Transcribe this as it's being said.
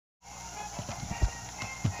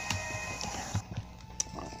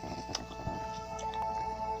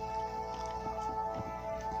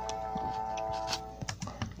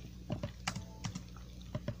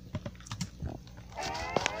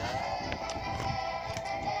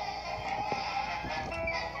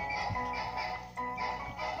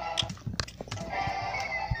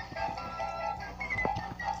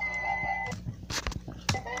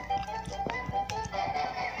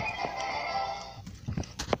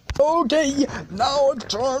Okay, now it's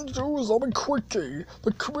time to do something quickie.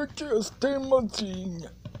 The quickest thing.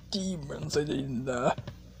 Demons in there.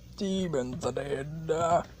 Demons in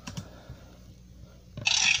there.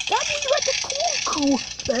 That was like a cool.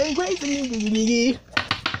 Very crazy.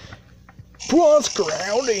 Plus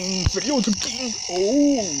grounding videos are getting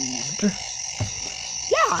old.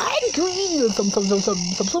 Yeah, I agree.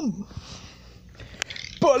 Some.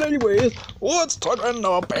 But anyways, let's talk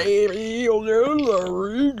about baby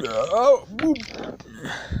Rosalina.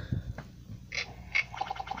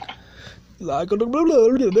 Like a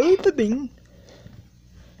bing.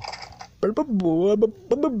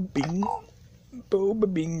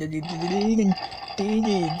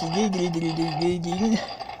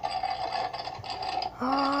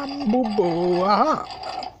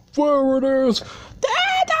 There it is.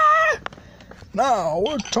 Now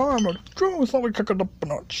it's time to do something to kick it up a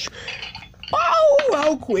notch. Oh,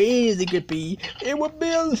 how crazy it could be. It would be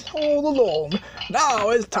all along.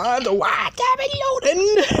 Now it's time to watch it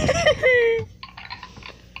loading.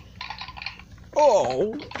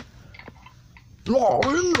 Oh.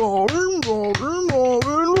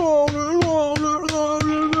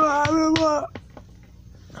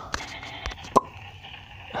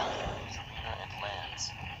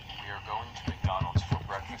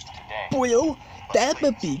 Well, that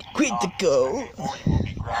would be critical.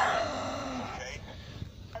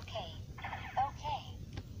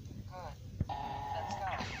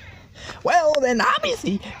 Well, then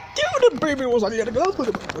obviously, do the baby was on the other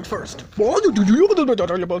but first. What do you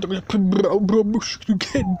about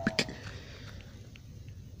again?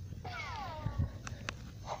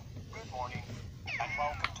 Good morning, and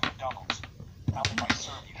welcome to McDonald's. How may I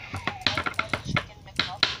serve you? Chicken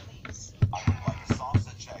McMuffin, please. I would like a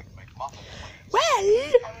sausage egg McMuffin, please. Well,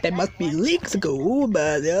 that must be weeks ago,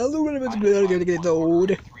 but the other one was getting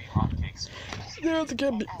old. Yes, it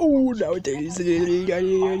can be old nowadays. So I'm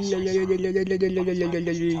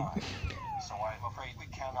afraid we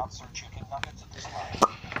cannot serve chicken nuggets at this time.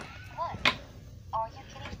 What? Are you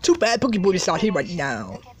kidding? Too bad Pokeball is not here right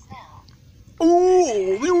now.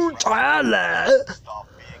 Oh, you Star-lla! Stop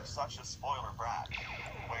being such a spoiler brat.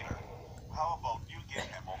 Waiter, how about you give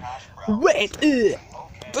him a hash brown? Wait,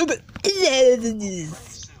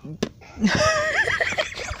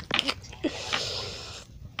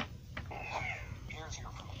 Here's your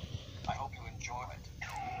food. I hope you enjoy it.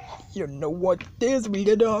 you know what? This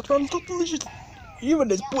weekend sounds so delicious. Even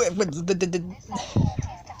this breakfast.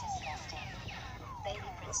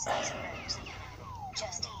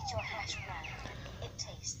 Just eat your hash brown. It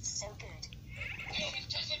tastes so good.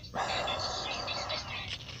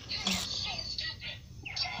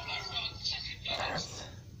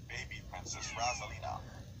 Baby Princess Rosalina,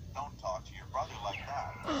 don't talk to your brother like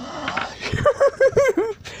that.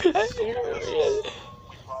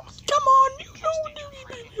 We promise you. Come on, you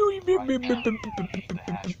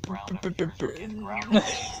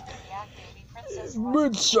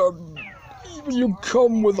Bitch, even you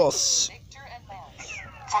come with us.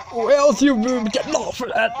 Or else you will get laughed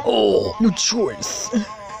at all. No choice.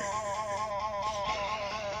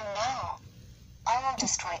 I will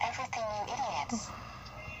destroy everything, you idiots.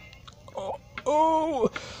 Oh.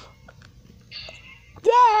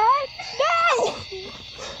 Dad! No!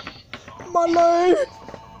 My life!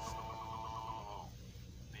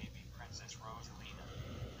 Baby Princess Rosalina,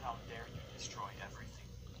 how dare you destroy everything,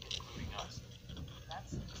 including us.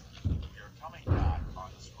 That's it. You're coming back on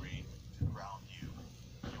the screen to ground you.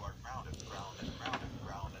 You are grounded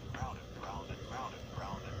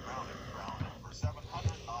for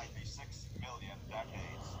 796 million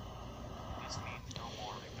decades. This means no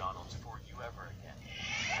more McDonald's for you ever again.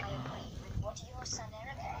 I agree with what your son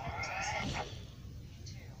Eric had to say. Me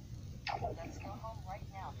too. Let's go home right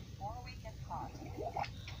now before we get caught.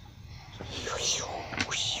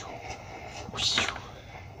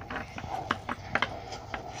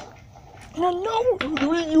 I know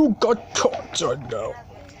you got caught, I know.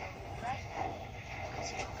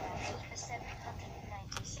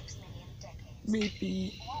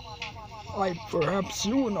 Maybe perhaps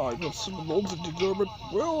you and I will supposed to deserve it.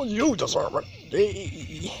 Well, you deserve it.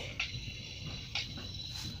 Hey.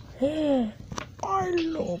 I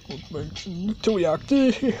love what makes me too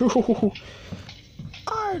active.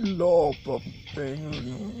 I love the thing.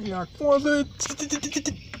 Yak was it?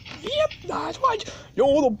 Yep, that's right.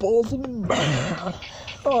 You're the boss of the man.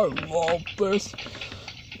 I love this.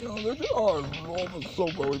 I love it so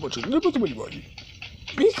very much. Listen to me, buddy.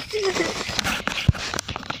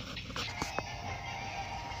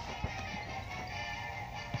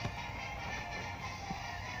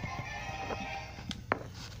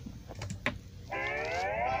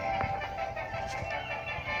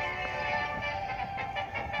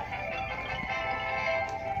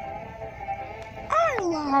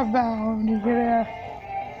 Bayonetta.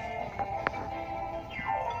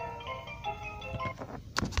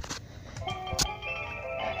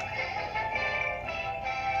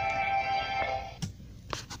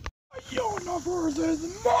 The universe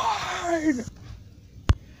is mine!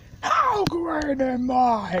 How great am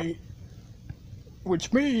I?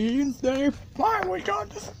 Which means they finally gonna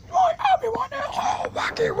destroy everyone in the whole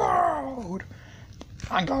wacky world!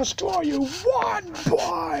 I'm gonna destroy you one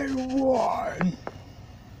by one!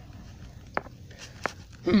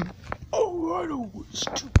 Oh, I don't want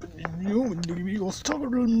stupid human you'll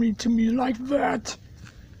start me to me like that!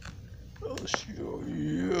 I'll show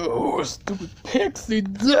you, stupid pixie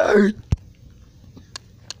dirt!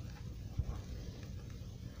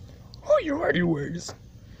 Who are you anyways?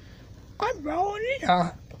 I'm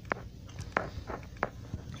Rosalina.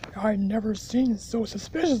 I've never seen so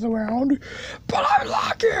suspicious around, but I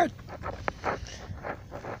like it!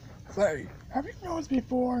 Say, have you noticed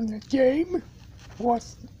before in the game?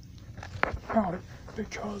 What's about it?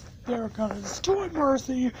 Because they're gonna destroy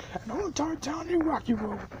Mercy and the whole entire town in Rocky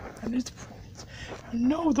Road and its friends. And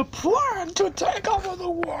know the plan to take over the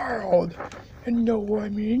world! And know what I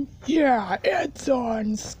mean? Yeah, it's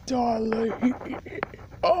on Star-lla.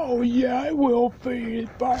 Oh yeah, it will be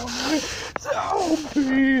Bayonetta. So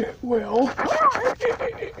be will.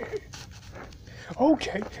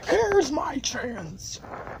 Okay, here's my chance.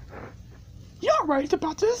 You're right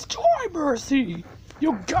about to destroy Mercy.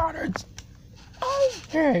 You got it.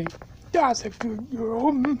 Okay, that's a good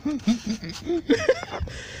girl.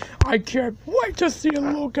 I can't wait to see a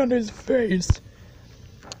look on his face.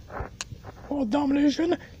 Well,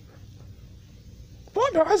 domination,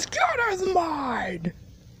 wonder as good as mine.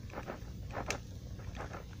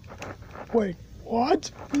 Wait,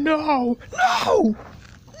 what? No! No!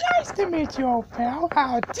 Nice to meet you, old pal.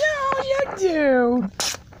 How do you do?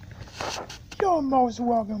 You're most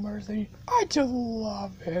welcome, Mercy. I just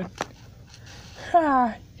love it.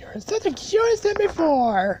 Ah, you're such a cutest than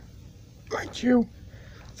before. Aren't you?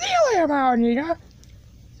 See you later, Bayonetta.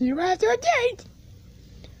 See you after a date.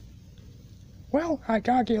 Well, I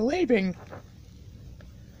gotta get leaving.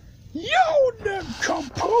 You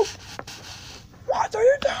nincompoop! What are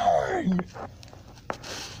you doing?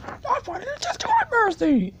 I wanted to destroy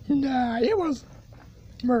Mercy! Nah, it was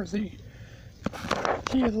Mercy.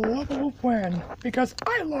 She is a lovable friend because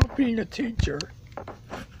I love being a teacher.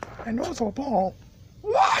 And also a ball.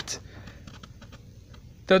 What?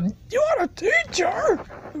 You're a teacher?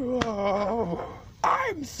 Oh,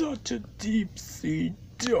 I'm such a deep sea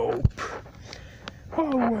dope.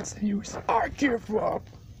 Oh, what's the use? I give up.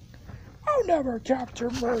 I'll never capture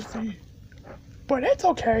Mercy. But it's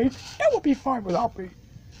okay. It will be fine without me.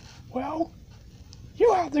 Well,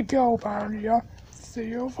 you have to go, Bayonetta. See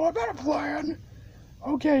you for a better plan.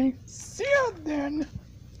 Okay, see you then.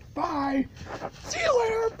 Bye. See you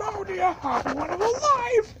later, Bayonetta. Have a wonderful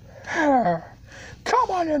life.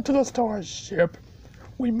 Come on into the starship.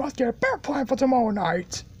 We must get a better plan for tomorrow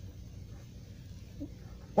night.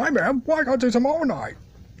 Why, ma'am? Why can't I do tomorrow night?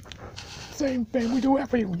 Same thing we do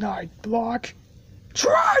every night, Block.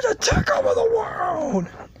 Try to take over the world!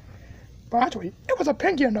 But actually, it was a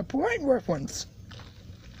Pinky and the Brain reference.